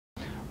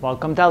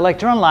Welcome to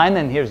Lecture Online,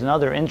 and here's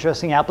another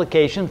interesting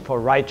application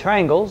for right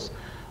triangles.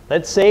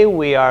 Let's say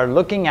we are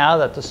looking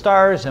out at the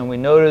stars and we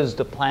notice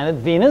the planet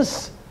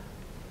Venus,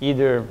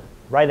 either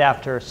right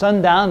after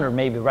sundown or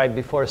maybe right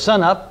before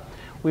sunup.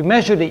 We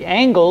measure the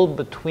angle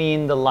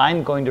between the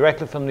line going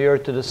directly from the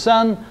Earth to the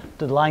Sun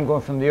to the line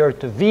going from the Earth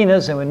to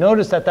Venus, and we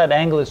notice that that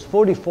angle is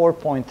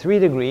 44.3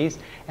 degrees,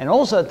 and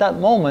also at that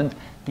moment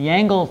the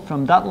angle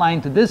from that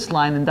line to this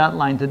line and that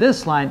line to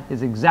this line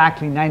is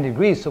exactly 90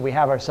 degrees, so we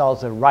have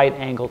ourselves a right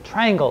angle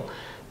triangle.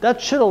 That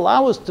should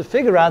allow us to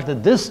figure out the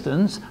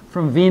distance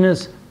from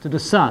Venus to the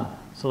Sun.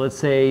 So let's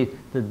say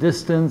the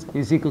distance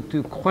is equal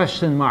to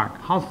question mark.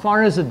 How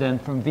far is it then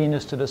from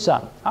Venus to the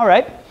Sun? All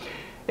right.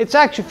 It's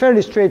actually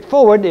fairly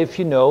straightforward if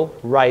you know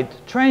right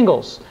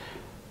triangles.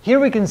 Here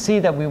we can see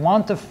that we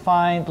want to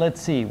find, let's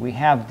see, we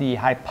have the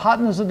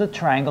hypotenuse of the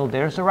triangle.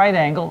 There's the right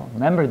angle.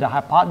 Remember, the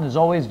hypotenuse is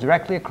always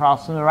directly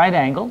across from the right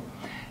angle.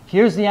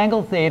 Here's the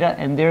angle theta,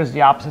 and there's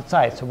the opposite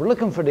side. So we're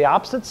looking for the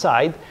opposite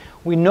side.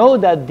 We know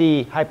that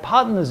the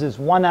hypotenuse is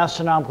 1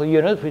 astronomical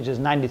unit, which is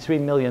 93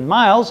 million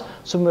miles.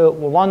 So we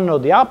want to know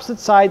the opposite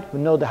side. We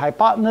know the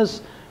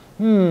hypotenuse.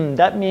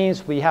 That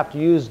means we have to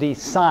use the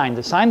sine.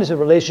 The sine is a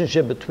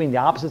relationship between the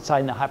opposite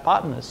side and the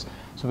hypotenuse.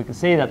 So we can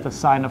say that the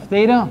sine of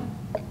theta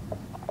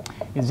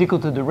is equal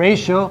to the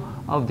ratio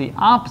of the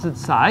opposite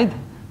side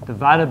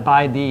divided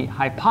by the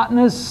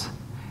hypotenuse.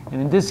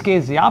 And in this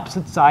case, the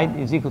opposite side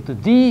is equal to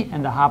d,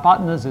 and the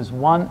hypotenuse is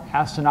 1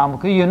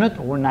 astronomical unit,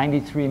 or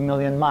 93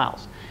 million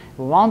miles.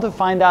 We want to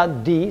find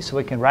out d, so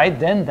we can write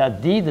then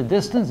that d, the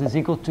distance, is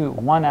equal to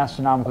 1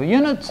 astronomical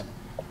unit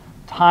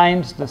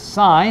times the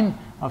sine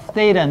of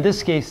theta. In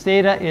this case,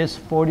 theta is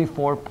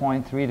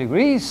 44.3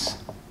 degrees.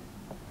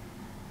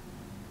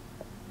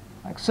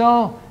 Like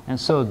so. And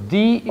so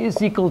d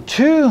is equal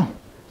to,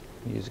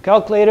 use a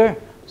calculator,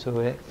 so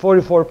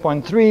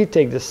 44.3,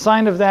 take the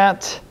sine of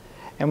that,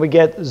 and we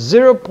get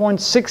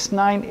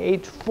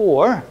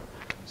 0.6984.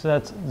 So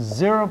that's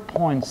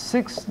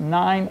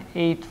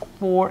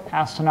 0.6984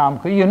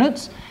 astronomical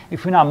units.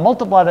 If we now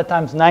multiply that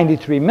times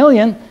 93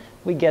 million,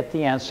 we get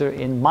the answer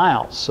in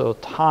miles. So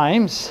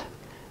times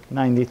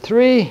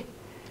 93,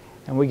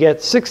 and we get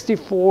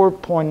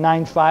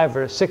 64.95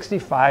 or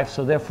 65.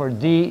 So therefore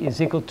d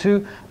is equal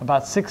to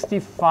about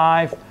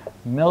 65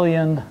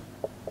 million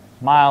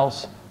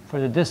miles for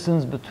the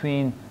distance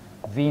between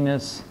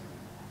Venus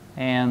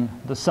and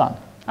the Sun.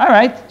 All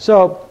right,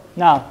 so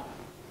now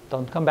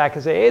don't come back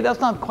and say, hey, that's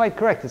not quite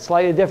correct. It's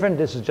slightly different.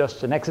 This is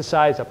just an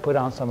exercise. I put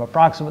on some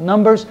approximate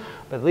numbers,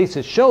 but at least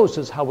it shows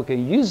us how we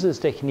can use this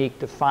technique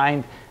to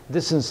find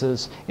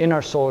distances in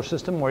our solar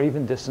system, or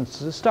even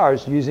distances to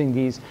stars, using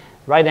these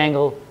right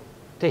angle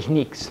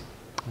techniques.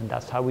 And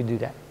that's how we do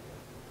that.